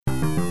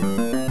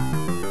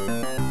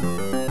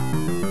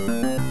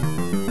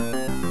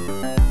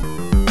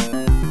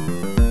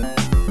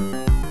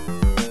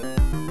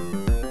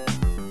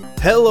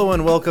Hello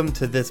and welcome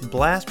to this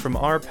Blast from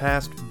Our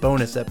Past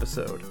bonus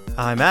episode.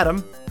 I'm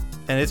Adam,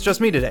 and it's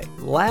just me today.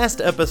 Last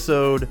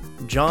episode,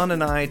 John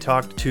and I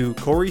talked to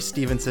Corey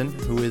Stevenson,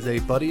 who is a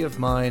buddy of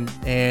mine,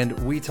 and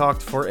we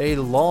talked for a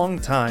long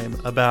time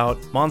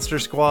about Monster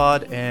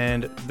Squad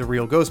and the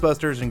Real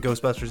Ghostbusters and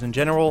Ghostbusters in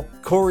general.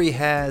 Corey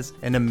has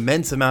an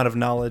immense amount of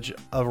knowledge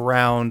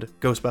around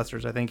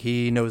Ghostbusters. I think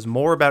he knows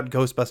more about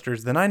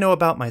Ghostbusters than I know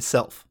about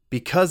myself.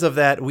 Because of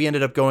that, we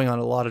ended up going on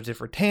a lot of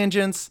different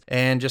tangents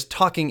and just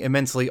talking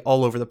immensely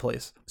all over the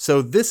place.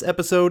 So this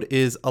episode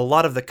is a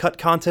lot of the cut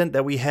content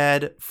that we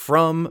had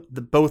from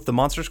both the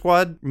Monster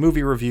Squad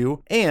movie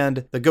review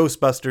and the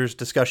Ghostbusters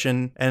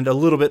discussion, and a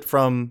little bit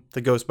from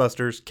the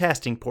Ghostbusters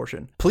casting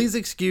portion. Please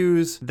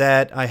excuse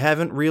that I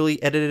haven't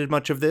really edited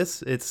much of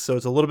this. It's a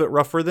little bit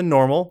rougher than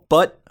normal,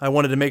 but I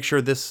wanted to make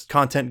sure this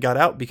content got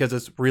out because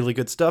it's really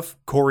good stuff.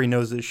 Corey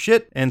knows his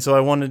shit, and so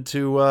I wanted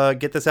to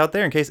get this out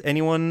there in case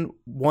anyone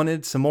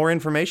wanted some more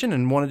information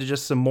and wanted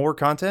just some more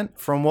content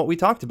from what we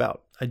talked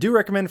about. I do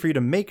recommend for you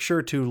to make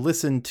sure to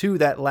listen to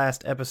that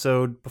last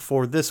episode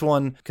before this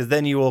one, because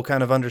then you will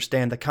kind of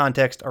understand the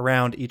context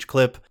around each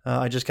clip.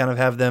 I just kind of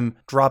have them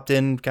dropped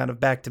in kind of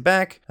back to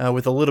back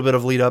with a little bit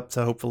of lead up,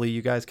 so hopefully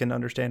you guys can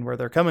understand where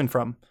they're coming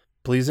from.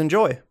 Please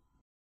enjoy.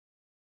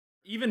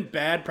 Even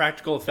bad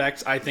practical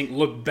effects, I think,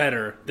 look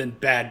better than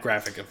bad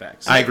graphic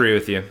effects. I agree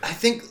with you. I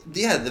think,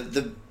 yeah,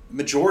 the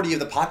majority of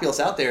the populace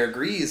out there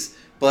agrees,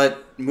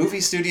 but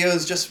movie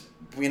studios just,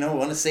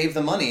 want to save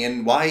the money.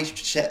 And why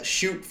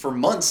shoot for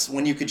months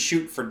when you could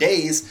shoot for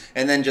days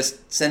and then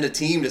just send a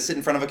team to sit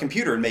in front of a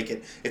computer and make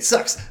it? It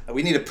sucks.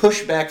 We need to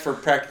push back for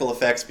practical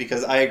effects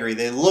because I agree.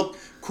 They look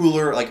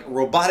cooler, like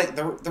robotic.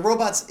 The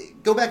robots,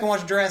 go back and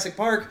watch Jurassic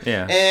Park,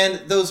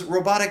 and those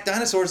robotic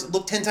dinosaurs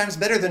look 10 times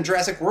better than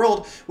Jurassic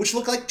World, which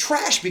look like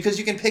trash because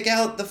you can pick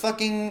out the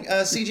fucking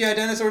CGI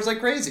dinosaurs like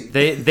crazy.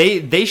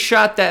 They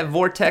shot that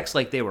vortex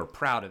like they were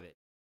proud of it.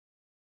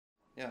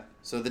 Yeah,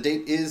 so the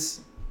date is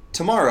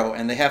tomorrow,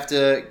 and they have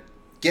to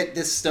get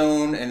this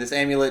stone and this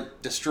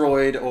amulet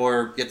destroyed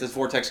or get this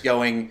vortex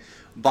going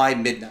by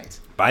midnight.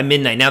 By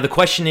midnight. Now the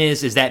question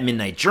is that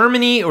midnight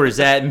Germany or is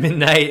that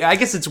midnight? I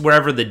guess it's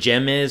wherever the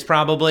gem is,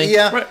 probably.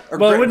 Yeah. Right. Or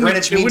well,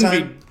 Greenwich it Mean wouldn't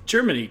Time. be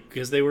Germany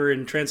because they were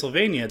in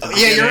Transylvania.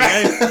 You're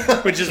right.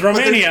 Which is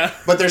Romania.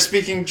 But they're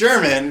speaking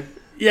German.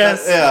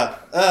 Yes.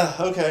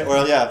 Okay.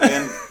 Well, yeah.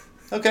 And,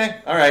 okay.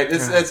 All right.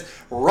 It's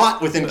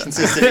rot with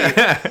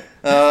inconsistency.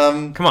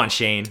 Come on,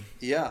 Shane.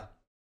 Yeah.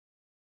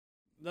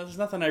 There's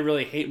nothing I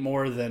really hate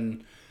more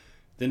than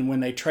when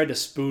they try to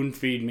spoon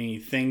feed me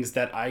things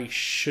that I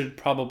should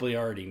probably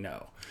already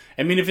know.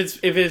 I mean, if it's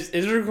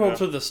integral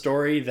to the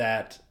story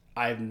that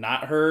I've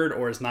not heard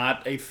or is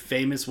not a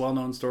famous,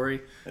 well-known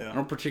story, I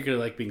don't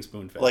particularly like being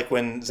spoon-fed. Like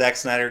when Zack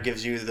Snyder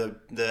gives you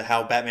the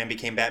how Batman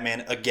became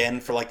Batman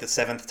again for like the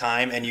 7th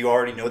time, and you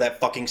already know that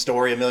fucking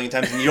story a million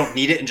times, and you don't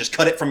need it, and just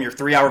cut it from your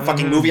 3-hour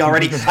fucking movie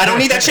already. I don't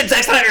need that shit.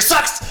 Zack Snyder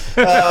sucks.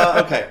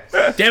 Okay.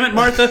 Damn it,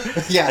 Martha.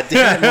 Yeah,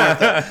 damn it,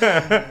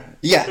 Martha.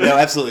 Yeah, no,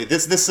 absolutely.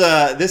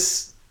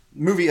 This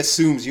movie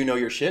assumes you know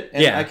your shit,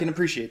 and I can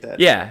appreciate that.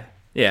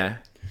 Yeah.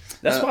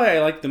 That's why I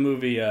like the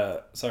movie.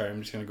 Sorry,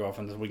 I'm just going to go off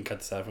on this. We can cut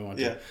this out if we want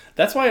to. Yeah.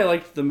 That's why I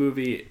liked the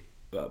movie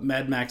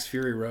Mad Max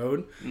Fury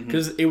Road,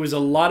 because it was a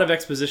lot of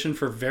exposition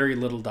for very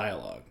little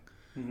dialogue.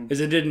 Because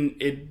it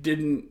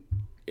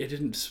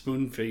didn't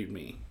spoon feed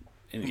me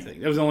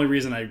anything. That was the only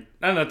reason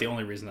not the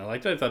only reason I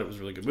liked it. I thought it was a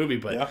really good movie,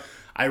 but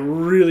I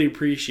really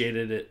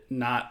appreciated it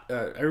not.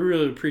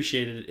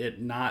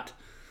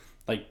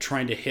 Like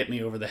trying to hit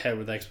me over the head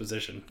with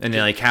exposition. And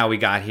then like how we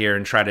got here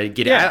and try to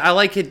get it. I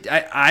like it.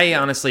 I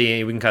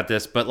honestly, we can cut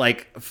this, but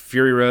like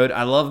Fury Road,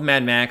 I love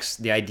Mad Max,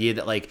 the idea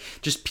that like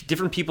just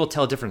different people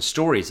tell different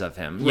stories of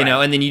him, you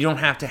know, and then you don't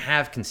have to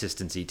have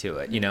consistency to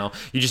it, you know.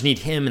 You just need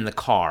him in the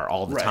car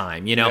all the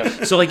time, you know.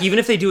 Yeah. So like even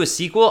if they do a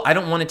sequel, I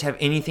don't want it to have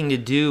anything to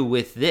do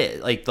with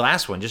this. Like the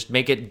last one, just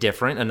make it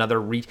different.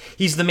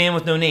 He's the man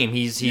with no name.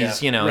 He's he's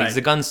the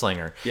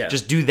gunslinger. Yeah.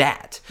 Just do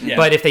that. Yeah.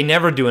 But if they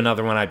never do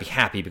another one, I'd be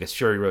happy because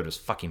Fury Road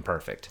was fucking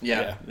perfect.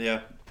 Yeah.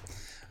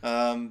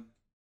 I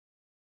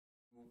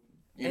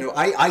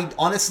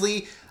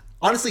honestly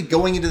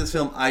going into this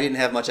film, I didn't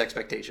have much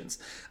expectations.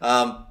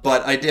 But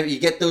I did. You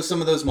get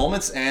some of those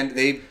moments, and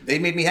they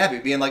made me happy.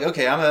 Being like,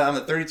 okay, I'm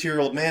a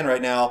 32-year-old man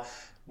right now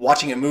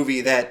watching a movie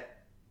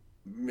that,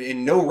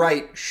 in no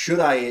right should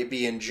I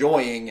be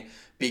enjoying,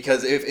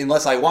 because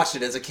unless I watched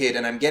it as a kid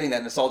and I'm getting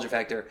that nostalgia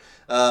factor.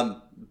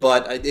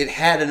 But it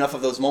had enough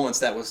of those moments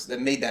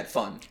that made that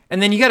fun.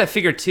 And then you got to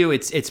figure too,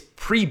 it's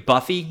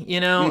pre-Buffy, you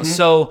know.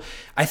 So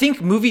I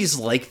think movies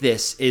like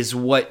this is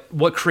what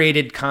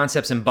created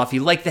concepts in Buffy,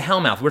 like the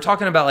Hellmouth. We're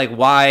talking about like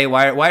why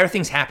are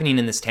things happening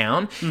in this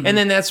town, and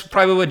then that's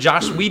probably what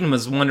Joss Whedon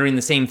was wondering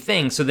the same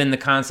thing. So then the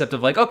concept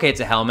of like, okay, it's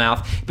a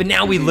Hellmouth, but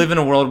now we live in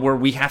a world where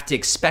we have to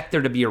expect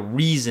there to be a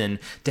reason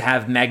to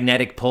have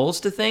magnetic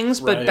pulls to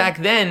things. But back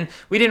then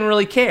we didn't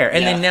really care.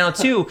 And then now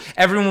too,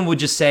 everyone would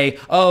just say,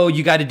 "Oh,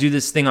 you got to do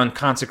this thing on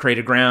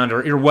consecrated ground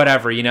or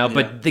whatever,"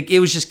 But it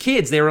was just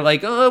kids. They were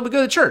like, "Oh, we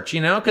go to church,"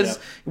 because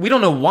we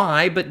don't know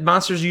why, but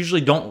monsters usually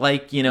don't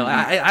like,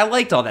 I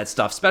liked all that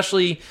stuff,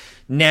 especially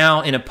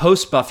now in a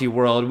post-Buffy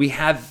world. We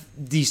have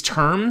these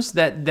terms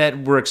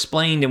that were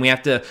explained and we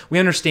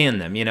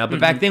understand them, but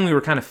back then we were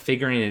kind of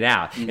figuring it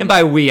out. And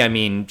by we, I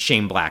mean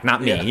Shane Black,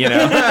 not me,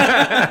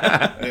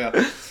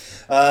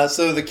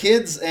 So the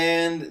kids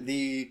and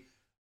the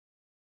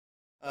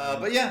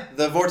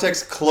the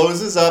vortex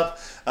closes up.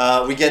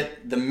 We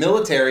get the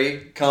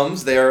military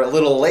comes. They're a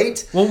little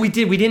late. Well, we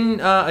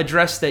didn't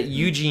address that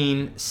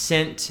Eugene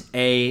sent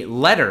a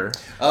letter.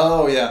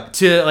 Oh, yeah.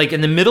 To, like, in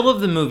the middle of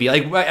the movie.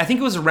 Like, I think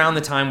it was around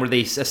the time where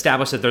they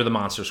established that they're the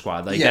Monster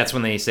Squad. Like, that's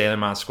when they say they're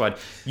Monster Squad.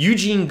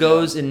 Eugene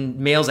goes and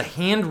mails a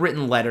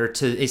handwritten letter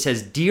it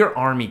says, "Dear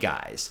Army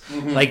guys."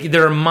 Like,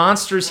 there are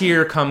monsters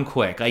here, come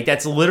quick. Like,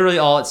 that's literally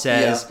all it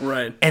says. Yeah,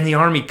 right. And the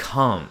army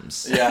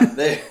comes. Yeah,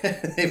 they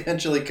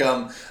eventually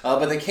come.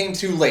 But they came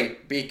too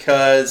late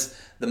because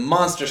the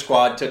Monster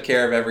Squad took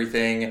care of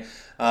everything.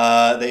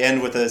 They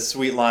end with a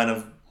sweet line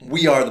of,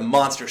 "We are the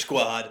Monster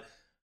Squad."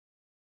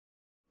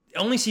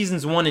 Only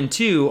seasons 1 and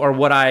 2 are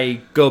what I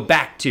go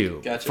back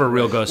to for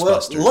Real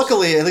Ghostbusters. Well,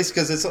 luckily, at least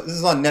because this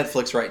is on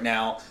Netflix right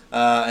now,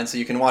 and so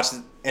you can watch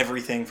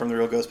everything from the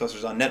Real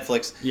Ghostbusters on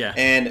Netflix. Yeah.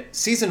 And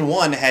season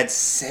 1 had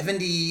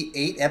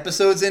 78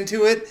 episodes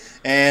into it,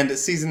 and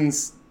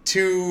seasons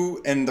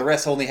 2 and the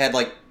rest only had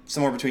like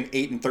somewhere between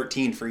 8 and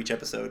 13 for each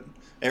episode.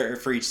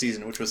 For each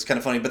season, which was kind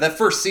of funny. But that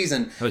first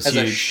season has huge.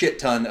 A shit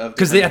ton of...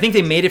 Because I think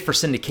they made it for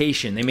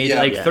syndication. They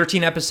made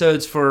 13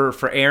 episodes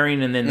for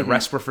airing, and then the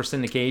rest were for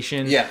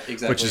syndication. Yeah,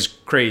 exactly. Which is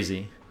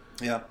crazy.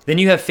 Yeah. Then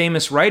you have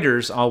famous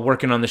writers all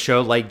working on the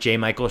show, like J.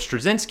 Michael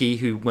Straczynski,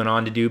 who went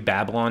on to do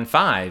Babylon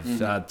 5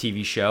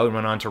 TV show, and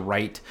went on to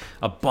write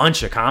a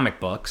bunch of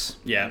comic books.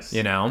 Yes.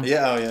 Yeah,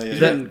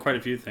 He's done quite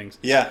a few things.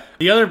 Yeah.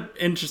 The other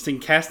interesting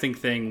casting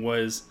thing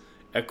was,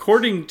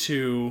 according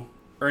to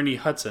Ernie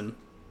Hudson,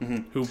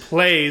 who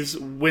plays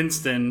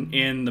Winston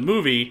in the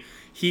movie,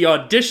 he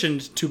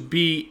auditioned to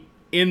be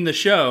in the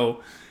show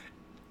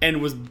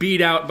and was beat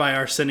out by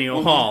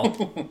Arsenio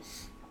Hall.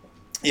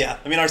 Yeah,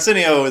 I mean,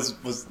 Arsenio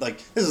was like,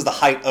 this is the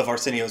height of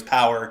Arsenio's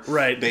power,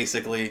 right?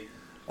 Basically,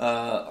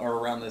 or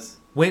around this.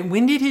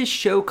 When did his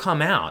show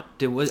come out?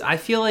 I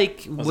feel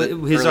like was it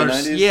his early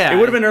 90s? Yeah, it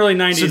would have been early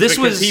 90s. So this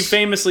because was he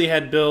famously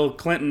had Bill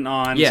Clinton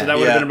on. So that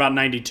would have been about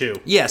 92.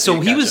 Yeah,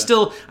 so he was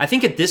still. I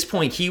think at this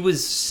point he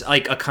was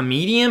like a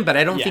comedian, but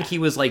I don't think he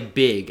was like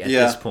big at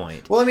this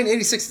point. Well, I mean,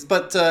 86,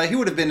 but he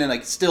would have been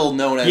like still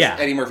known as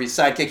Eddie Murphy's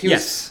sidekick. He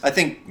was, I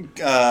think,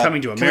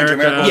 Coming to America.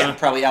 Was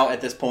probably out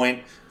at this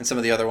point, and some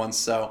of the other ones.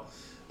 So,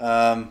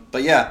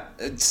 but yeah,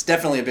 it's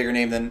definitely a bigger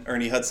name than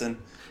Ernie Hudson.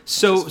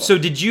 So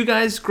did you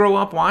guys grow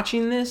up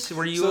watching this?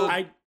 Were you?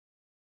 I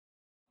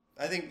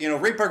think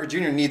Ray Parker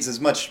Jr. needs as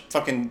much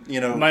fucking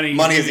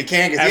money as he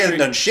can because he hasn't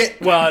done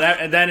shit. Well,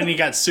 and he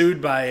got sued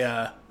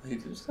by.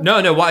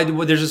 No. Why?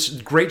 There's this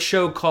great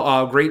show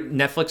called, great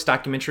Netflix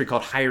documentary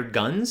called Hired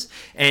Guns,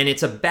 and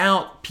it's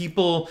about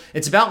people.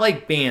 It's about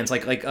like bands,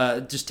 like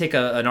just take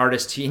an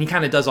artist and he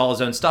kind of does all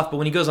his own stuff. But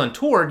when he goes on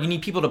tour, you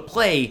need people to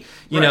play.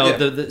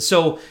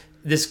 So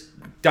this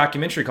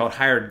documentary called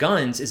Hired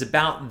Guns is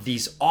about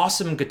these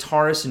awesome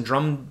guitarists and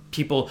drum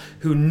people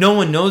who no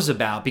one knows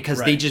about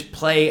because they just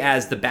play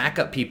as the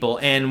backup people,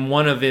 and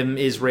one of them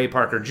is Ray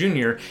Parker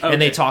Jr.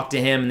 And they talk to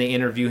him and they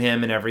interview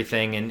him and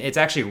everything, and it's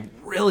actually a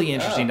really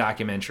interesting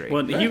documentary.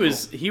 Well,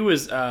 he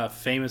was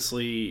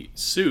famously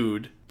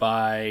sued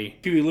by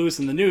Huey Lewis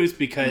in the News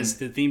because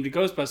the theme to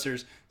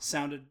Ghostbusters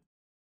sounded...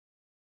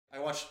 I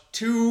watched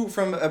 2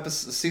 from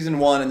season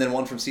 1 and then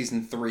 1 from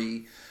season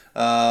 3.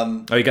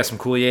 You got some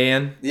Coulier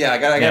in? Yeah, I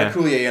got a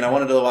Coulier in. I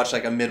wanted to watch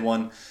like a mid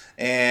one,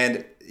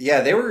 and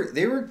they were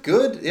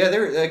good. Yeah, they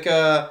were like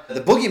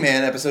the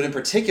Boogeyman episode in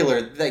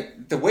particular.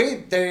 Like the way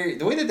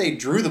that they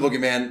drew the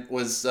Boogeyman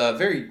was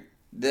very.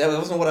 That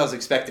wasn't what I was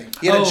expecting.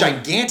 He had a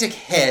gigantic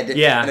head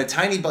and a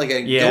tiny goat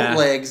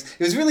legs.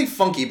 It was really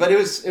funky, but it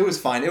was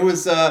fine. It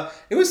was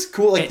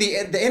cool. Like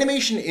the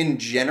animation in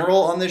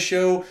general on this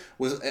show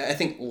was, I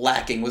think,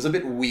 lacking. Was a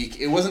bit weak.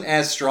 It wasn't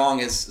as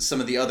strong as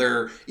some of the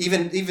other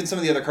even some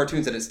of the other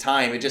cartoons at its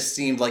time. It just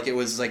seemed like it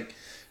was like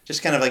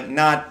just kind of like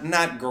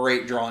not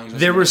great drawings.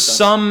 There were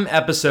some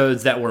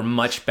episodes that were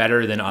much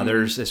better than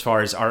others as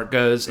far as art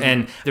goes.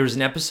 And there was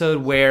an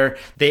episode where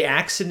they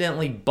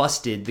accidentally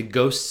busted the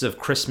ghosts of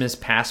Christmas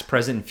past,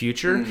 present, and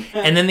future.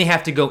 And then they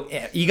have to go,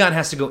 Egon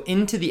has to go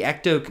into the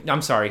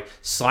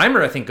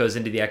Slimer, I think, goes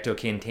into the ecto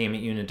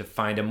containment unit to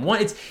find him.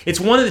 It's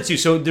one of the two.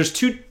 So there's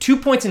two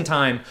points in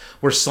time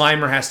where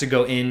Slimer has to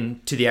go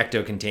into the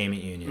ecto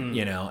containment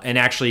unit, and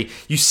actually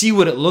you see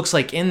what it looks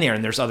like in there.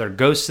 And there's other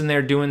ghosts in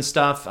there doing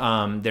stuff.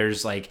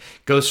 There's like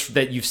ghosts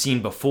that you've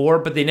seen before,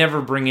 but they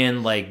never bring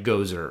in like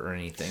Gozer or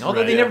anything.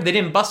 Although they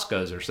didn't bust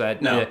Gozer, so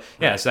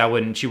that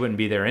so she wouldn't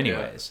be there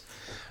anyways.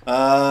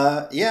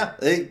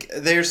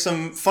 There's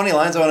some funny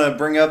lines I want to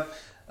bring up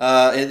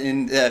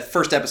in the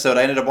first episode.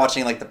 I ended up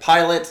watching like the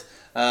pilot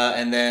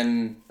and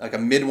then like a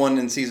mid one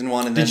in season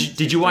 1. And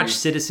did you watch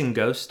Citizen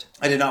Ghost?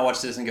 I did not watch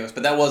Citizen Ghost,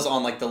 but that was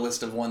on like the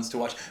list of ones to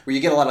watch, where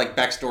you get a lot of like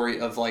backstory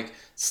of like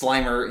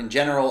Slimer in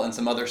general and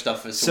some other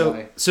stuff as to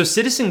why. So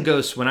Citizen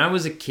Ghost, when I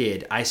was a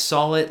kid, I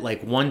saw it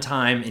like one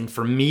time, and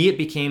for me, it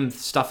became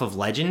stuff of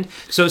legend.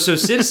 So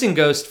Citizen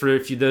Ghost, for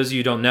those of you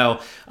who don't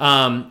know,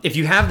 if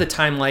you have the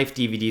Time Life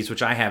DVDs,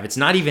 which I have, it's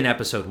not even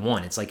episode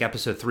 1. It's like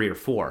episode 3 or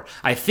 4.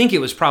 I think it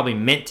was probably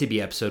meant to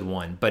be episode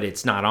 1, but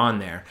it's not on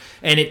there.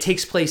 And it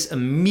takes place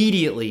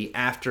immediately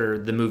after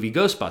the movie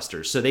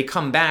Ghostbusters. So they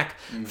come back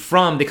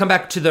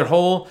to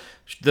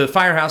the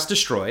firehouse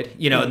destroyed.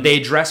 They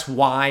address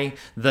why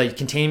the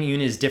containment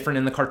unit is different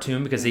in the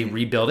cartoon because they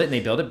rebuild it and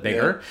they build it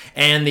bigger. Yeah.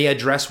 And they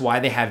address why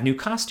they have new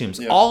costumes.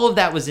 Yeah. All of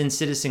that was in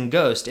Citizen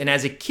Ghost. And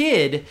as a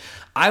kid,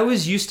 I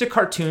was used to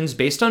cartoons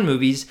based on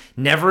movies,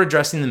 never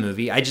addressing the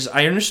movie. I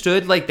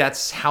understood like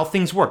that's how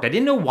things worked. I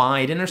didn't know why.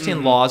 I didn't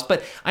understand laws,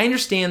 but I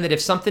understand that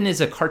if something is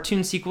a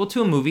cartoon sequel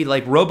to a movie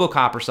like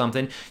RoboCop or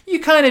something,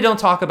 you kind of don't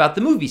talk about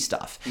the movie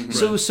stuff.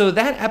 Mm-hmm. So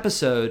that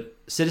episode,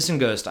 Citizen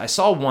Ghost, I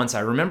saw once.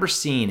 I remember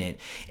seeing it,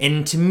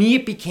 and to me,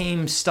 it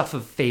became stuff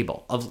of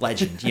fable, of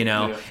legend,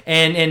 yeah.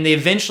 And they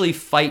eventually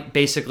fight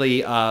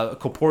basically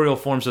corporeal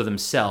forms of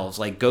themselves,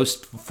 like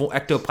ghost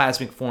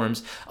ectoplasmic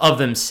forms of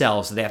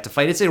themselves that they have to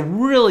fight. It's a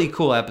really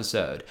cool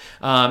episode,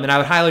 and I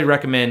would highly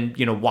recommend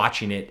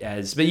watching it.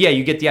 But yeah,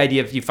 you get the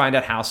idea if you find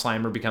out how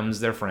Slimer becomes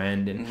their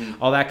friend and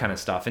all that kind of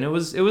stuff, and it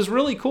was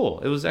really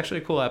cool. It was actually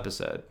a cool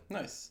episode.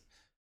 Nice.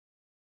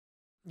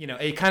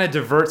 It kind of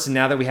diverts, and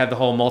now that we have the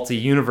whole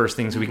multi-universe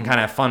thing, so we can kind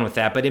of have fun with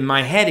that. But in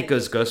my head, it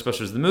goes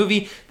Ghostbusters the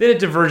movie, then it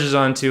diverges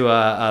onto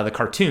the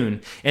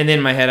cartoon, and then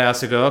in my head, I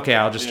also go, okay,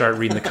 I'll just start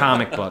reading the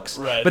comic books.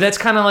 Right. But that's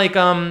kind of like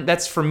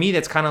that's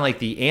kind of like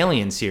the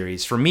Alien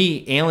series. For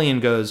me, Alien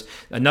goes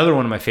another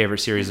one of my favorite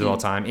series of all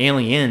time.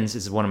 Aliens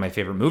is one of my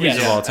favorite movies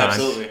of all time.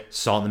 Absolutely.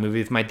 Saw it in the movie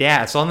with my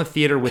dad. Saw it in the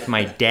theater with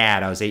my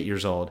dad. I was 8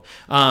 years old.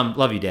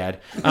 Love you, Dad.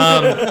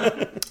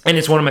 And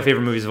it's one of my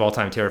favorite movies of all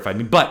time. Terrified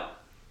me, but.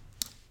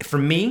 For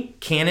me,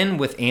 canon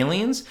with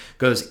Aliens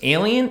goes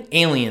Alien,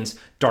 Aliens,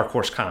 Dark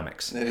Horse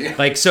Comics.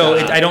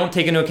 I don't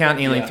take into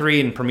account Alien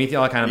 3 and Prometheus,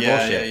 all that kind of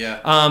bullshit.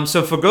 Yeah.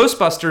 So for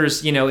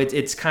Ghostbusters,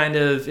 it's kind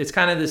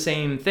of the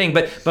same thing.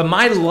 But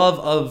my love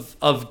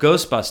of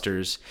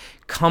Ghostbusters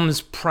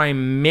comes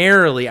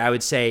primarily, I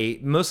would say,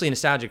 mostly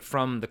nostalgic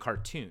from the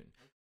cartoon.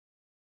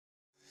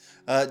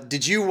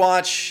 Did you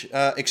watch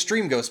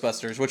Extreme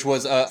Ghostbusters, which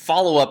was a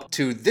follow-up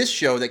to this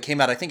show that came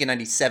out, I think, in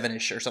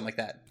 97-ish or something like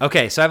that?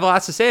 Okay, so I have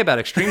lots to say about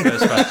Extreme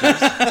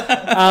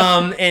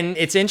Ghostbusters. And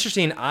it's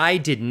interesting, I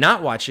did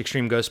not watch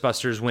Extreme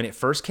Ghostbusters when it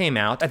first came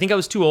out. I think I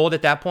was too old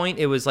at that point.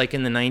 It was like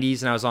in the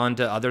 90s, and I was on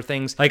to other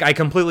things. Like, I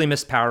completely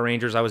missed Power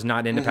Rangers. I was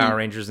not into Power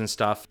Rangers and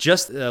stuff.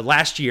 Just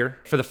last year,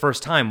 for the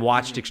first time,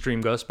 watched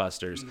Extreme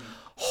Ghostbusters.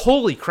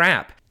 Holy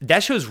crap.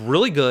 That show's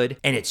really good,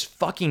 and it's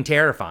fucking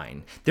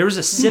terrifying. There was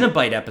a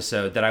Cenobite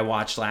episode that I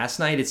watched last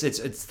night.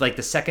 It's like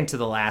the second to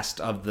the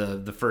last of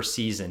the first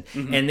season,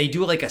 and they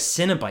do like a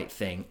Cenobite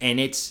thing,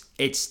 and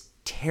it's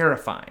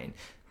terrifying.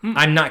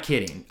 I'm not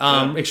kidding.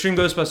 Extreme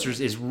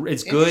Ghostbusters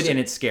is good and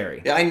it's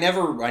scary. Yeah, I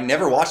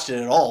never watched it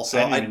at all, so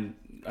I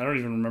don't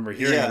even remember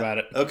hearing about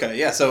it. Okay,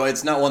 yeah, so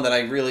it's not one that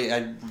I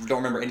don't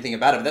remember anything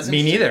about it. But that's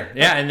me neither.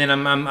 Yeah, and then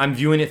I'm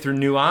viewing it through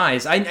new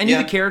eyes. I knew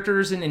the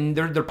characters, and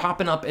they're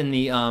popping up in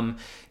the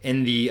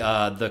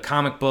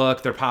comic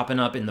book. They're popping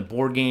up in the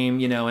board game,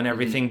 and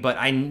everything. But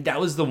that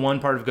was the one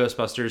part of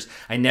Ghostbusters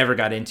I never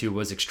got into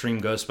was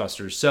Extreme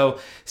Ghostbusters. So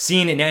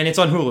seeing it now, and it's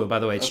on Hulu, by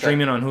the way. It's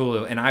streaming on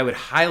Hulu, and I would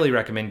highly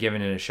recommend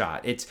giving it a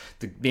shot.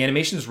 The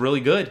animation is really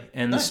good,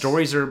 and the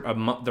stories they're a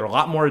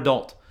lot more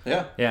adult.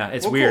 Yeah,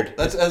 it's weird.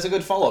 Cool. That's a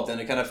good follow-up then.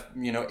 It kind of,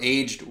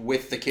 aged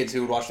with the kids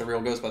who would watch the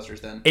Real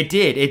Ghostbusters then. It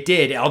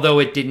did. Although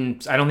it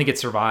didn't, I don't think it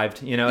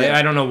survived.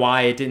 I don't know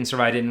why it didn't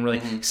survive. I didn't really,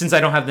 since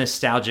I don't have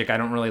nostalgic, I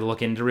don't really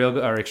look into Real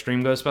or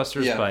Extreme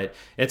Ghostbusters, but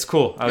it's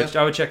cool.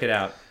 I would check it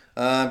out.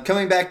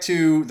 Coming back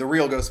to the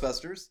Real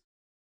Ghostbusters.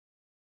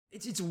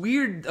 It's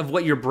weird of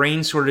what your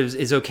brain sort of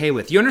is okay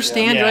with. You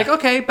understand, you're like,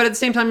 okay, but at the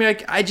same time, you're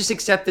like, I just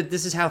accept that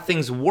this is how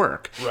things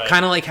work. Right.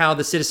 Kind of like how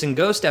the Citizen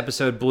Ghost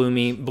episode blew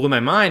my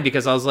mind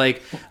because I was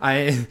like,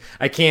 I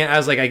can't, I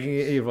was like,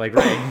 you're like,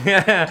 right.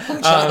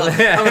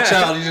 I'm a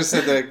child. You just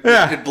said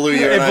that it blew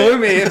you. It blew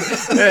me.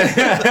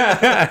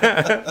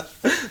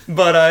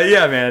 But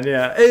yeah, man,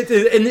 yeah.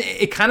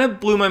 It kind of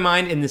blew my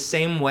mind in the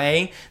same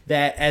way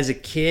that as a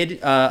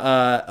kid,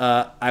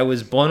 I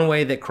was blown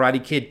away that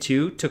Karate Kid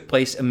 2 took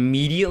place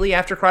immediately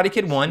after Karate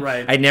Kid 1.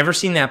 Right. I'd never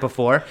seen that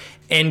before.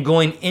 And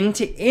going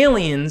into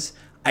Aliens,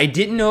 I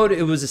didn't know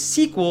it was a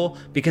sequel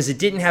because it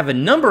didn't have a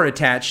number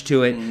attached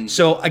to it.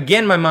 So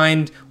again, my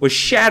mind was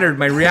shattered.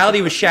 My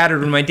reality was shattered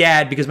when my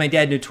dad, because my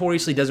dad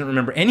notoriously doesn't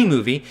remember any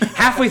movie,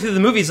 halfway through the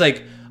movie, he's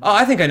like, oh,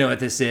 I think I know what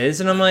this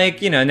is. And I'm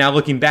like, now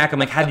looking back, I'm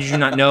like, how did you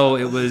not know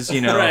it was,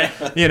 Right.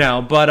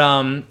 but,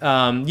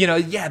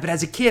 but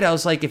as a kid, I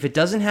was like, if it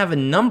doesn't have a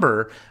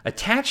number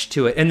attached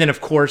to it. And then,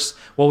 of course,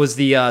 what was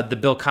the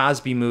Bill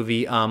Cosby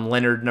movie,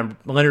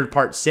 Leonard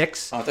Part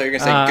 6? Oh, I thought you were going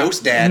to say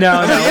Ghost Dad.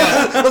 No.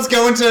 Yeah, let's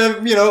go into,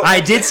 I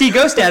did see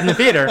Ghost Dad in the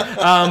theater.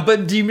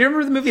 But do you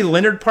remember the movie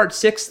Leonard Part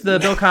 6, the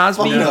Bill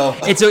Cosby? No.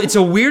 It's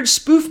a weird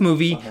spoof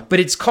movie, but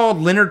it's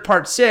called Leonard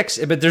Part 6,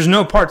 but there's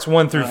no parts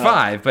 1 through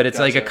 5, but it's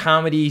like a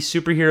comedy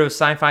superhero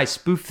sci-fi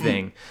spoof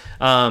thing.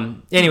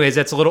 Anyways,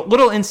 that's a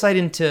little insight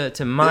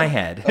into my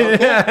head.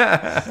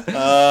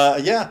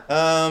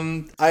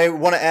 I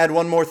want to add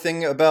one more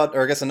thing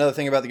another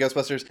thing about the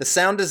Ghostbusters. The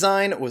sound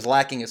design was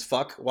lacking as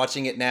fuck.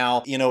 Watching it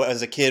now,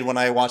 as a kid when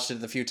I watched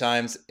it a few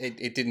times,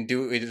 it didn't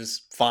do it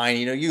was fine.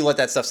 You let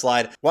that stuff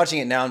slide. Watching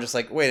it now, I'm just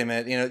like, wait a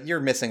minute, you're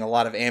missing a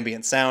lot of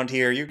ambient sound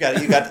here. You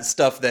got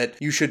stuff that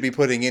you should be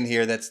putting in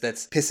here that's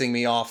pissing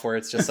me off where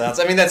it's just sounds.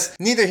 I mean, that's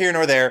neither here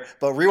nor there,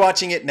 but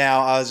rewatching it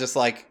now, I was just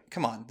like,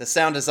 come on, the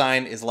sound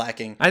design is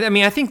lacking.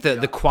 I think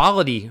the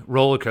quality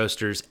roller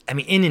coasters,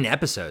 in an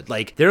episode,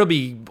 like there'll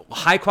be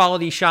high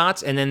quality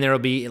shots and then there'll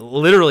be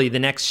literally the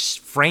next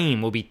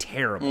frame will be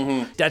terrible.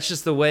 Mm-hmm. That's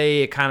just the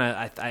way it kind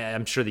of,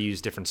 I'm sure they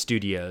use different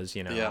studios,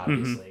 obviously.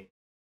 Mm-hmm.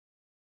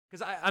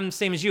 Because I'm the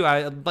same as you.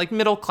 I like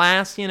middle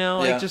class,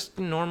 like just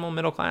normal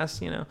middle class,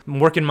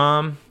 working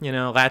mom,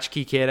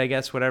 latchkey kid, I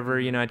guess, whatever.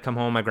 I'd come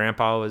home, my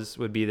grandpa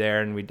would be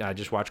there, and I'd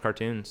just watch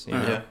cartoons.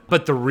 Yeah.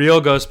 But the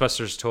real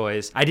Ghostbusters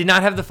toys, I did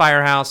not have the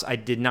Firehouse. I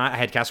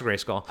had Castle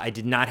Grayskull. I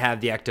did not have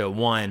the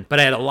Ecto-1,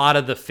 but I had a lot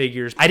of the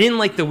figures. I didn't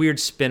like the weird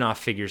spin-off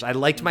figures. I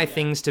liked my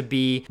things to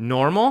be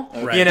normal.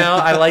 Right.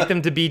 I liked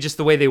them to be just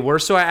the way they were.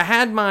 So I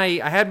had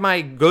my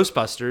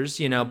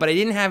Ghostbusters, but I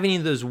didn't have any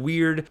of those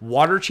weird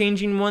water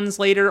changing ones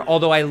later.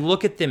 Although I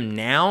look at them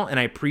now and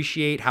I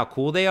appreciate how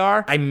cool they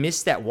are, I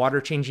miss that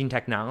water-changing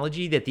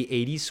technology that the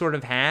 80s sort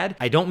of had.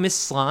 I don't miss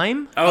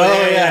slime. Oh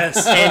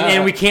yes.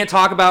 and we can't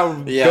talk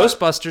about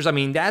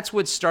Ghostbusters. That's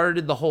what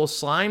started the whole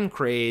slime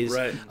craze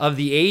of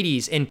the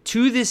 80s. And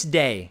to this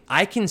day,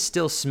 I can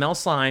still smell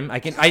slime. I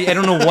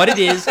don't know what it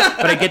is,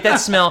 but I get that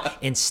smell.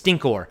 And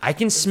stinkor. I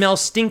can smell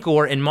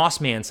stinkor and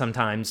Mossman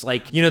sometimes.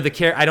 Like,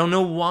 I don't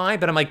know why,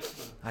 but I'm like,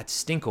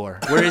 that's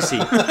Stinkor. Where is he?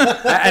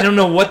 I don't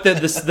know what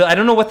I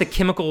don't know what the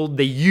chemical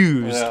they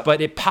used, but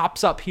it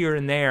pops up here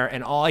and there,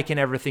 and all I can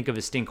ever think of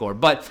is Stinkor.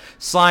 But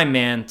slime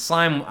had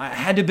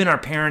to have been our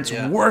parents'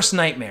 worst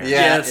nightmare in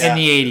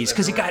the 80s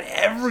because it got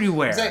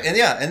everywhere.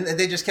 Exactly. And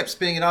they just kept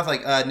spinning it off.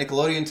 Like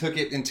Nickelodeon took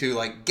it into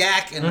like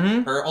GAC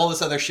and or all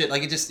this other shit.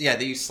 Like it just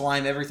they use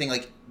slime everything.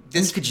 Like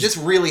this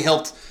really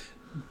helped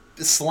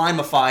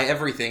slimify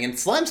everything, and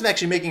slime's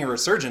actually making a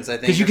resurgence, I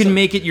think, because you can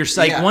make it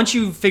yourself. Once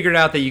you figured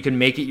out that you can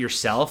make it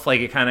yourself, like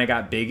it kind of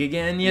got big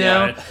again,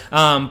 know.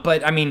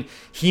 But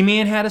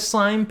He-Man had a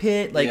slime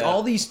pit. Like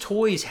all these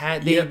toys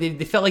had,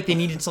 they felt like they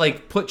needed to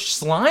like put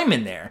slime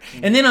in there,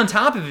 and then on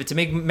top of it, to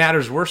make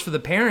matters worse for the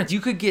parents, you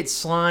could get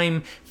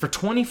slime for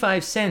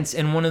 25 cents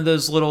in one of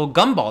those little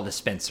gumball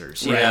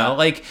dispensers. You know,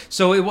 like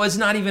so it was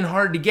not even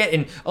hard to get,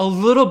 and a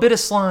little bit of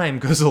slime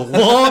goes a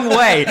long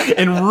way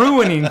in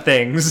ruining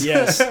things.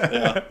 Yes.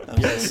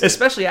 Yes.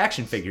 Especially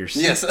action figures.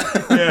 Yes.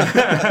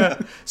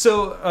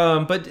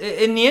 So, but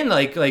in the end,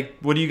 like,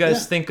 what do you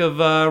guys think of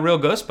Real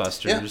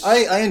Ghostbusters?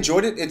 Yeah, I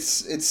enjoyed it.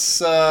 It's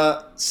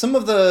some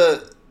of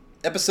the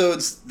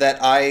episodes that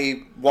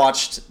I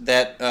watched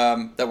that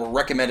were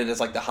recommended as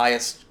like the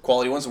highest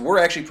quality ones were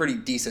actually pretty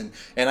decent,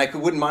 and I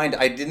wouldn't mind.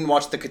 I didn't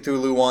watch the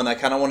Cthulhu one. I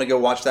kind of want to go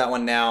watch that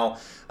one now.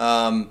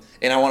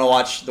 And I want to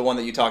watch the one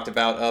that you talked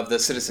about of the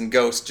Citizen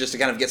Ghost, just to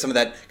kind of get some of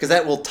that, because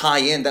that will tie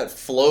in, that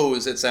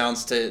flows, it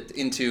sounds,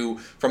 into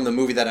from the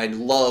movie that I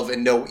love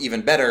and know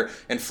even better,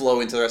 and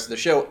flow into the rest of the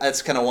show.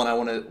 That's kind of one I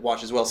want to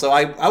watch as well. So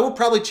I will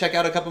probably check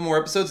out a couple more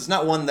episodes. It's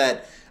not one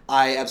that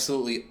I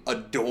absolutely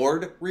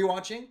adored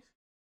rewatching.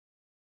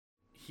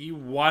 He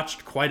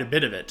watched quite a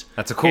bit of it.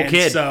 That's a cool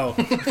kid. So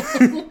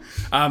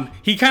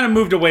he kind of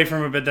moved away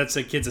from it, but that's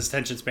a kid's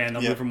attention span.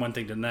 They'll move from one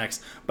thing to the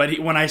next. But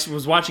when I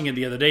was watching it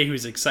the other day, he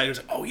was excited. He was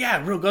like, oh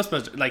yeah, Real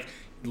Ghostbusters. Like,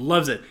 he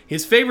loves it.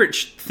 His favorite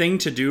thing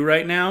to do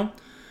right now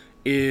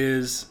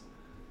is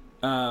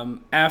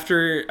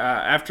after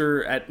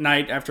at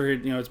night, after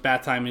it's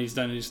bath time and he's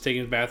done, he's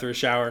taking his bath or a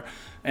shower,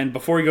 and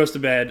before he goes to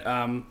bed,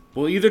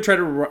 we'll either try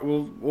to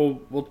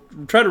we'll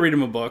try to read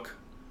him a book,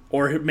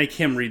 or make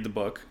him read the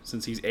book,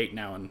 since he's 8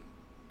 now and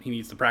he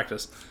needs to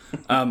practice.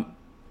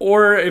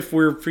 Or if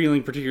we're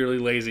feeling particularly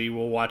lazy,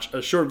 we'll watch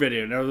a short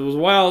video. Now, there was a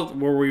while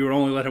where we would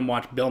only let him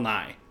watch Bill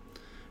Nye.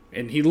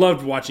 And he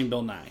loved watching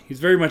Bill Nye. He's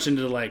very much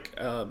into like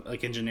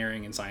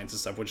engineering and science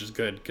and stuff, which is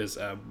good, because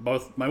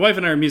both my wife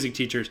and I are music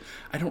teachers.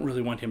 I don't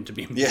really want him to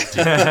be a music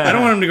teacher. I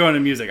don't want him to go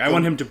into music. I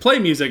want him to play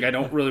music. I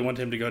don't really want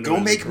him to go into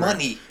music. Go make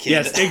money, kid.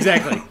 Yes,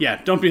 exactly.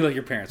 Yeah, don't be like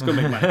your parents. Go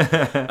make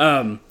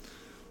money.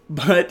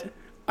 But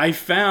I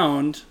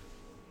found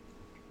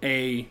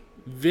a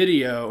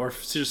video or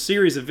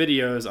series of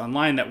videos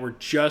online that were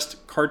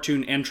just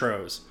cartoon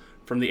intros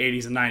from the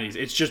 80s and 90s.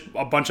 It's just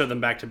a bunch of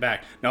them back to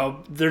back.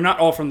 Now, they're not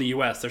all from the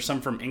US. There's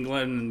some from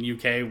England and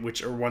UK,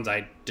 which are ones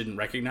I didn't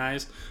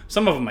recognize.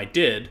 Some of them I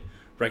did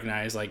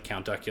recognize, like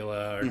Count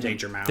Duckula or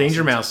Danger Mouse.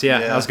 Danger Mouse,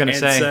 yeah. I was going to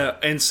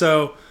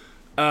say.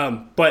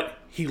 But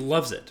he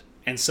loves it.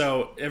 And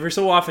so every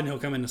so often he'll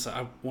come in and say,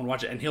 I want to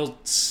watch it. And he'll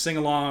sing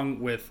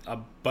along with a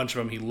bunch of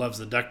them. He loves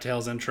the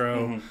DuckTales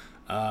intro.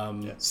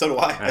 So do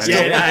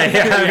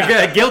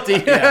I. Guilty.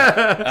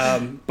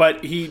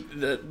 But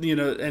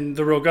and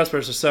the Real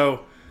Ghostbusters.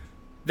 So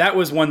that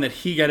was one that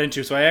he got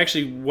into. So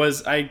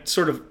I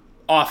sort of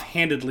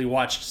offhandedly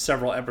watched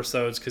several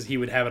episodes because he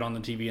would have it on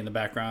the TV in the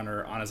background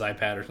or on his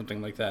iPad or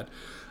something like that.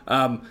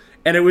 And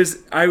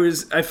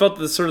I felt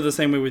sort of the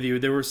same way with you.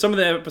 There were some of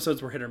the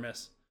episodes were hit or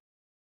miss.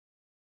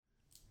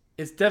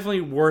 It's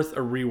definitely worth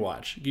a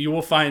rewatch. You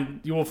will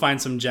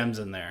find some gems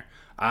in there.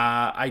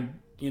 I'm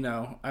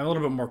a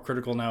little bit more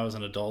critical now as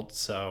an adult,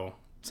 so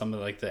some of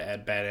like the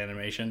bad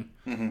animation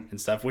and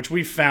stuff, which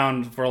we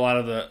found for a lot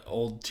of the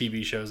old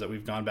TV shows that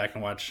we've gone back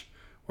and watched,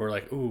 we're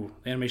like, ooh,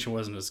 the animation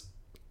wasn't as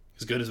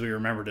good as we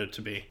remembered it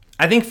to be.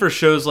 I think for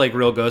shows like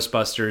Real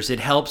Ghostbusters, it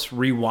helps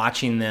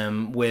rewatching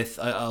them with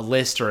a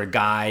list or a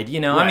guide.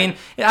 Right. I mean,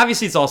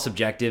 obviously it's all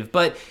subjective,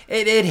 but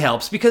it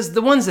helps because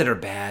the ones that are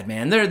bad,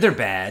 man, they're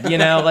bad.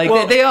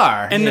 They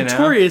are. And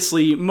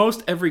notoriously,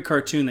 most every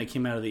cartoon that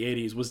came out of the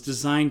 80s was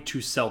designed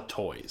to sell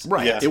toys.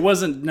 Right. Yeah. It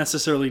wasn't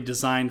necessarily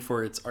designed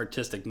for its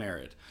artistic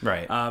merit.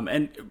 Right.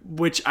 And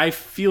which I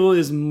feel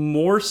is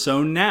more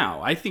so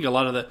now. I think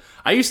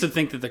I used to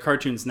think that the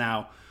cartoons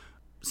now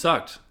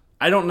sucked.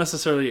 I don't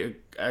necessarily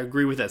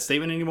agree with that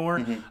statement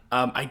anymore.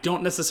 I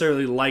don't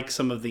necessarily like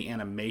some of the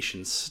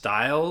animation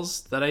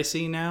styles that I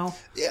see now.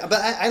 Yeah,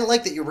 but I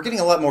like that we're getting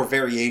a lot more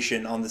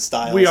variation on the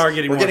styles. We are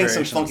getting We're more getting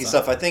some variation on funky the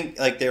stuff. I think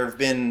like there have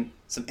been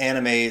some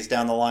animes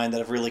down the line that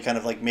have really kind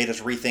of like made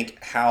us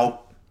rethink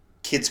how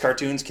kids'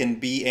 cartoons can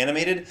be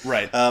animated.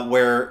 Right.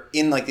 Where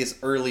in like this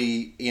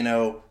early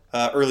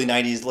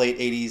 90s, late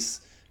 80s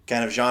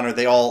kind of genre,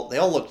 they all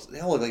look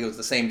like it was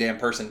the same damn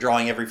person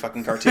drawing every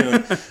fucking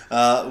cartoon.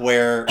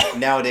 Where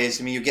nowadays,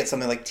 I mean, you get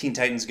something like Teen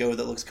Titans Go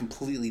that looks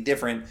completely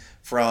different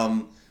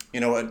from the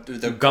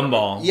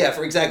Gumball. Yeah,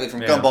 from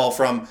Gumball,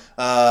 from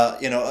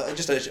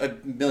just a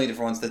million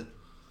different ones. That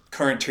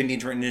current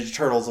Teenage Mutant Ninja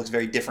Turtles looks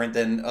very different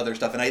than other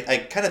stuff, and I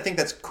kind of think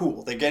that's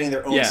cool. They're getting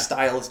their own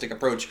stylistic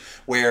approach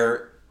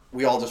where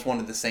we all just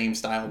wanted the same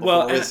style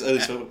before. Well,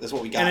 is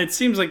what we got. And it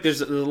seems like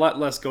there's a lot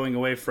less going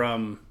away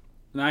from.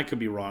 Now, I could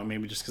be wrong,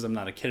 maybe just because I'm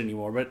not a kid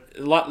anymore, but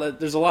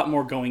there's a lot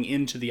more going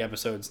into the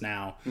episodes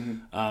now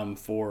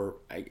for,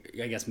 I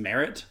guess,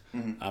 merit.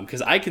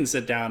 Because I can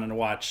sit down and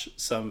watch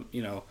some,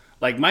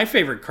 like my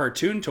favorite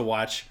cartoon to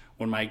watch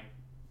when my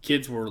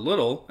kids were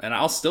little, and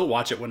I'll still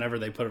watch it whenever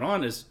they put it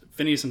on, is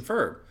Phineas and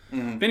Ferb.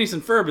 Phineas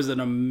and Ferb is an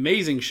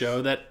amazing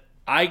show that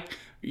I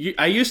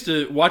used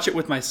to watch it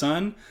with my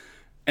son,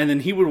 and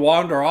then he would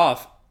wander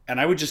off, and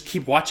I would just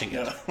keep watching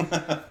it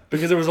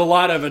because there was a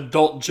lot of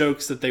adult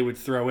jokes that they would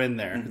throw in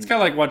there. It's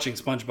kind of like watching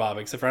SpongeBob,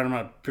 except for I'm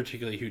not a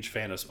particularly huge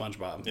fan of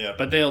SpongeBob. Yeah.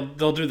 But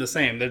they'll do the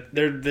same.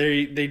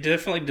 They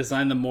definitely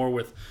design them more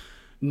with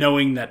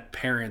knowing that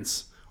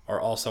parents are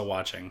also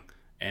watching,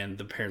 and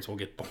the parents will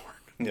get bored.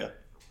 Yeah.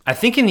 I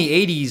think in the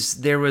 80s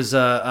there was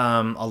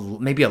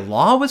maybe a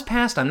law was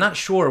passed. I'm not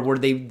sure where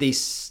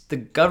the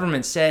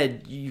government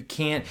said you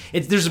can't.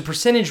 There's a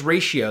percentage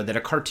ratio that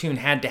a cartoon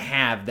had to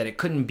have that it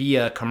couldn't be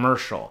a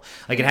commercial.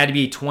 Like it had to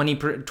be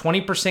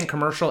 20%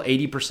 commercial,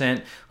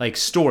 80% like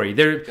story.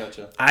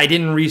 Gotcha. I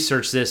didn't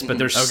research this, but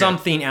there's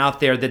something out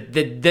there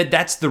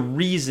that's the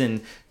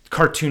reason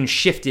cartoons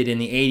shifted in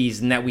the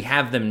 80s and that we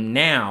have them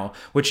now,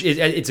 which is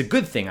it's a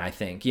good thing, I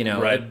think.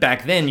 Right.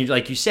 Back then,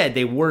 like you said,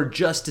 they were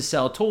just to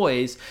sell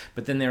toys,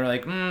 but then they were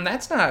like,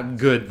 that's not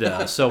good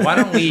though. So why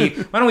don't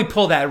we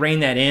pull that,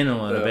 rein that in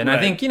a little bit? And right.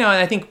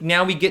 I think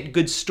now we get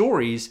good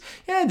stories.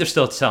 Yeah, they're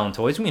still selling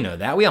toys. We know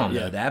that. We all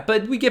know that,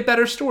 but we get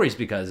better stories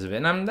because of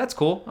it. And that's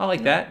cool. I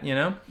like that.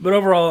 But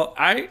overall,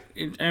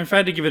 if I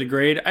had to give it a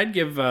grade, I'd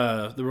give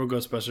the Real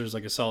Ghostbusters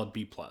like a solid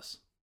B+.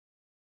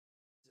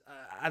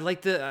 I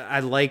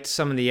liked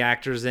some of the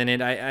actors in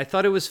it. I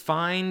thought it was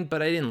fine,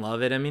 but I didn't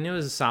love it. I mean, it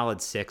was a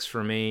solid 6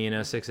 for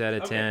me, 6 out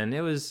of 10. It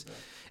was,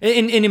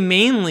 and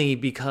mainly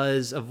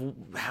because of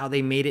how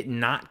they made it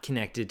not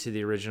connected to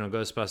the original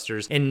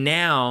Ghostbusters. And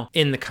now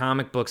in the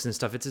comic books and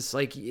stuff, it's just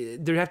like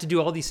they have to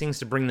do all these things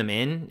to bring them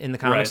in the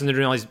comics, and they're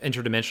doing all these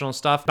interdimensional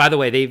stuff. By the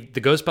way, the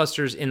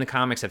Ghostbusters in the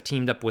comics have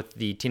teamed up with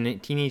the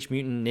Teenage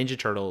Mutant Ninja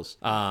Turtles,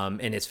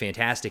 and it's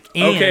fantastic.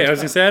 And, okay, I was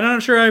gonna say I'm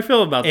not sure how I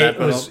feel about that.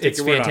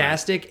 It's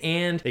fantastic,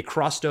 and they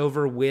crossed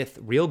over with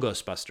Real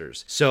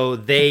Ghostbusters, so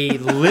they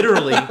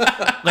literally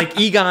like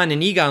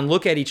Egon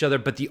look at each other,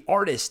 but the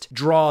artist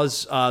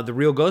draws the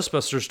Real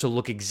Ghostbusters to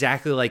look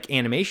exactly like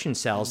animation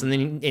cells, and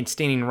then it's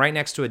standing right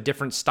next to a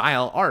different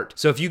style art.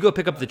 So if you go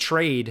pick up the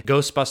trade,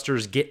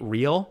 Ghostbusters Get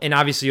Real, and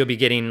obviously you'll be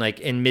getting like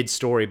in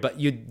mid-story, but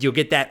you'll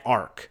get that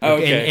arc.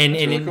 Okay. And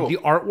really cool. the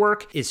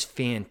artwork is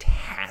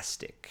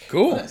fantastic.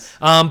 Cool. Nice.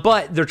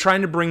 But they're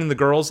trying to bring the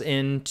girls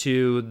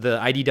into the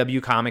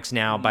IDW comics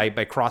now by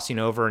crossing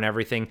over and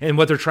everything. And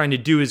what they're trying to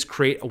do is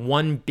create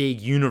one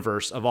big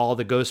universe of all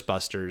the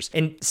Ghostbusters.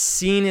 And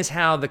seeing as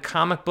how the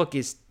comic book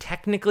is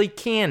technically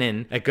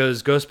canon, it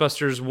goes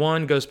Ghostbusters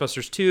 1,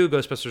 Ghostbusters 2,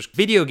 Ghostbusters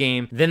video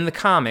game, then the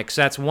comics.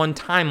 That's one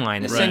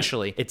timeline,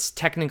 essentially. Right. It's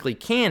technically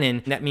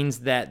canon. That means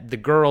that the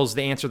girls,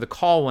 the Answer the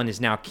Call one is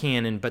now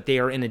canon, but they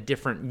are in a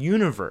different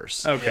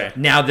universe. Okay.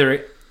 Now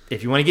they're...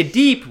 If you want to get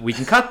deep, we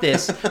can cut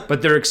this,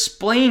 but they're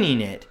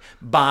explaining it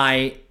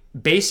by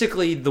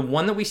basically the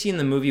one that we see in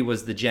the movie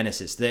was the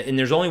Genesis. And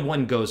there's only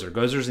one Gozer.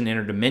 Gozer's an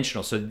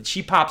interdimensional. So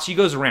she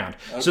goes around.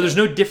 Okay. So there's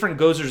no different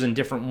Gozers and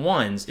different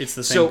ones. It's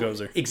the same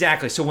Gozer.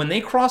 Exactly. So when they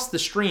crossed the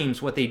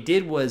streams, what they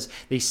did was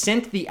they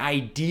sent the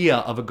idea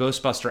of a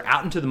Ghostbuster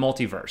out into the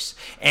multiverse.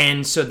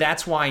 And so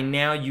that's why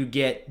now you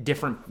get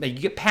different, you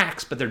get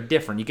packs, but they're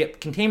different. You get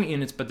containment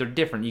units, but they're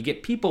different. You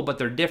get people, but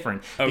they're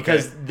different. Okay.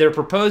 Because they're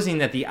proposing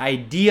that the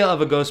idea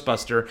of a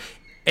Ghostbuster,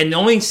 and the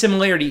only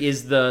similarity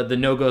is the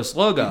No Ghost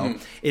logo,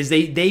 is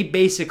they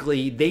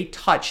basically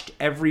touched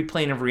every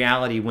plane of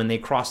reality when they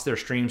crossed their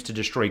streams to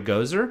destroy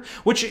Gozer,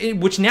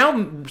 which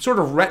now sort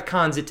of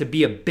retcons it to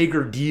be a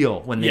bigger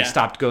deal when they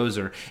stopped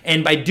Gozer.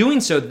 And by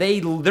doing so,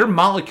 their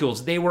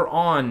molecules, they were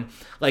on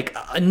like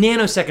a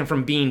nanosecond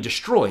from being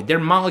destroyed. Their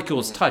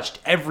molecules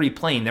touched every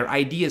plane. Their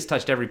ideas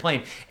touched every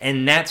plane.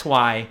 And that's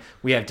why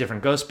we have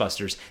different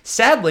Ghostbusters.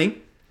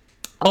 Sadly,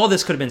 all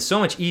this could have been so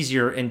much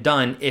easier and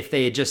done if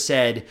they had just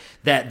said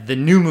that the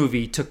new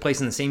movie took place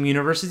in the same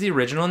universe as the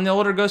original, and the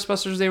older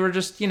Ghostbusters, they were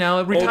just,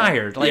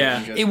 retired.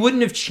 It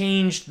wouldn't have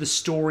changed the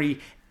story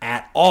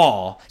at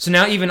all. So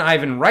now even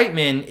Ivan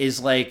Reitman is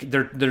like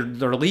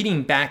they're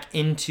leading back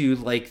into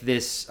like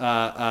this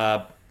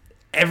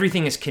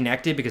everything is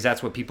connected because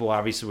that's what people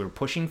obviously were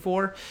pushing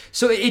for.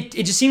 So it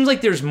just seems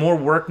like there's more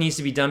work needs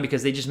to be done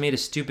because they just made a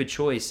stupid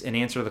choice and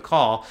Answer the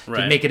Call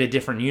to make it a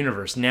different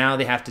universe. Now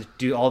they have to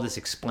do all this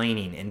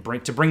explaining and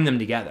bring them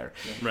together.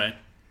 Right.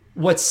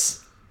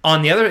 What's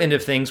on the other end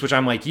of things, which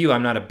I'm like you,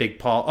 I'm not a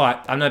big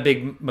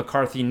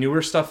McCarthy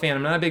newer stuff fan.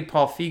 I'm not a big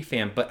Paul Feig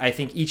fan, but I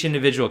think each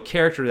individual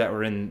character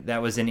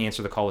that was in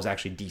Answer the Call was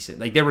actually decent.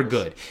 Like they were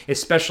good,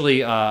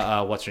 especially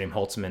what's her name,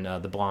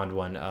 Holtzman, the blonde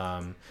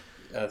one.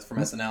 From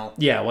SNL.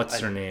 Yeah, what's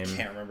her name? I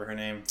can't remember her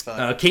name.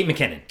 Kate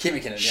McKinnon. Kate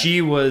McKinnon,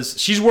 yeah.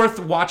 She's worth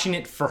watching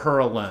it for her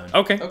alone.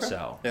 Okay.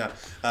 So. Yeah.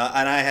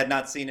 And I had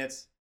not seen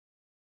it.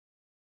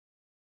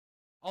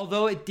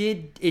 Although it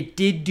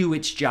did do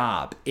its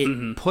job.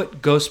 It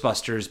put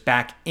Ghostbusters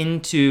back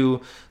into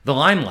the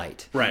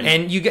limelight. Right.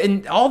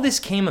 And all this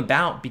came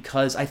about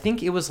because I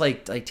think it was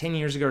like 10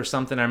 years ago or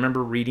something. I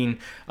remember reading,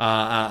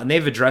 and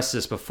they've addressed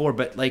this before,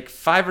 but like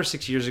 5 or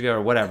 6 years ago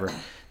or whatever,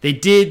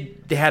 they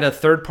had a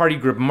third-party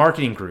group,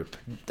 marketing group,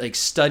 like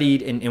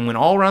studied and went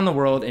all around the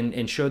world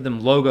and showed them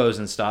logos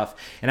and stuff.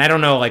 And I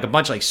don't know, like a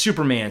bunch of like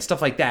Superman,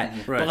 stuff like that.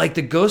 Right. But like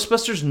the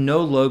Ghostbusters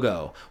no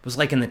logo was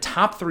like in the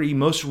top 3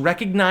 most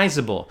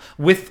recognizable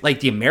with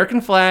like the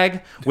American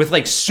flag, with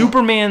like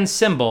Superman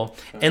symbol,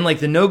 and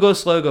like the No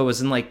Ghost logo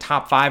was in like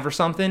top 5 or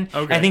something.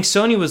 Okay. I think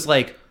Sony was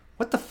like,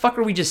 what the fuck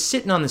are we just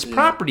sitting on this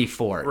property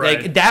for?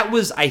 Right.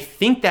 Like I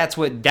think that's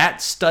what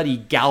that study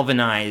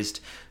galvanized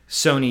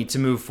Sony to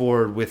move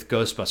forward with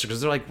Ghostbusters, because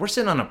they're like, we're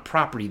sitting on a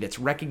property that's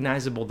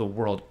recognizable the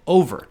world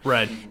over.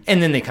 Right.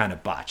 And then they kind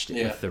of botched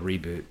it with the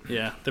reboot.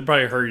 Yeah, they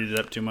probably hurried it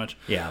up too much.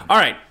 Yeah. All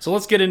right, so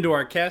let's get into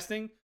our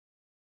casting.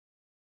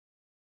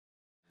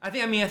 I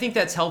think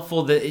that's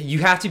helpful. That you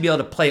have to be able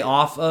to play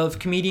off of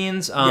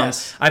comedians.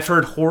 Yes, I've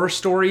heard horror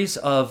stories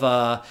of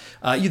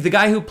the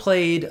guy who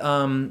played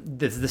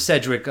the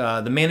Sedgwick,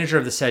 the manager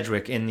of the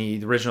Sedgwick in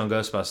the original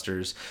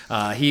Ghostbusters.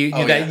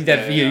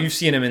 You've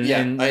seen him in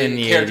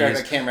the character. I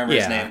can't remember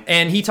his name.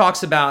 And he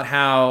talks about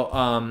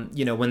how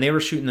when they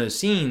were shooting those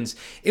scenes,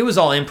 it was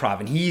all improv,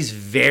 and he's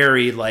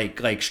very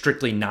like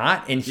strictly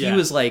not, and he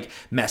was like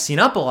messing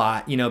up a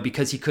lot,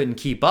 because he couldn't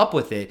keep up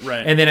with it.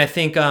 Right. And then I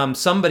think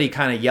somebody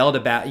kind of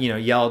yelled,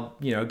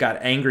 got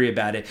angry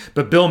about it.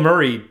 But Bill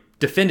Murray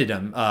defended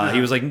him.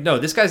 He was like, no,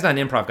 this guy's not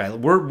an improv guy.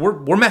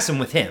 We're messing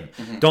with him.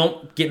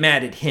 Don't get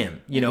mad at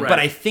him. Right. But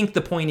I think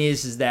the point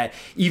is that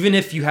even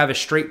if you have a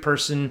straight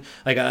person,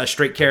 like a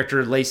straight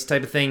character, lace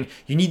type of thing,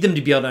 you need them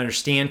to be able to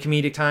understand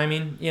comedic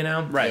timing,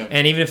 Right.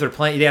 And even if they're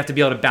playing, they have to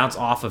be able to bounce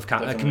off of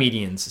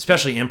comedians,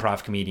 especially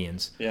improv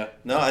comedians. Yeah.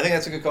 No, I think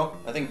that's a good call.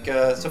 I think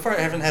so far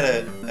I haven't had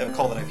a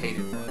call that I've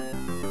hated.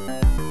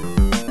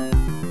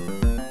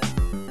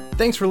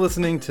 Thanks for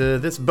listening to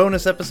this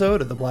bonus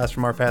episode of the Blast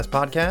from Our Past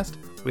podcast.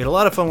 We had a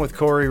lot of fun with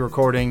Corey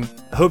recording.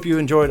 I hope you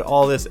enjoyed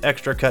all this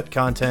extra cut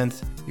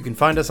content. You can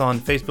find us on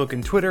Facebook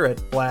and Twitter at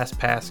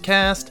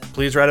BlastPastCast.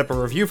 Please write up a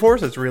review for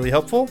us. It's really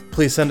helpful.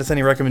 Please send us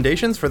any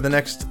recommendations for the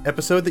next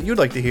episode that you'd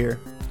like to hear.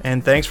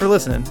 And thanks for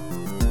listening.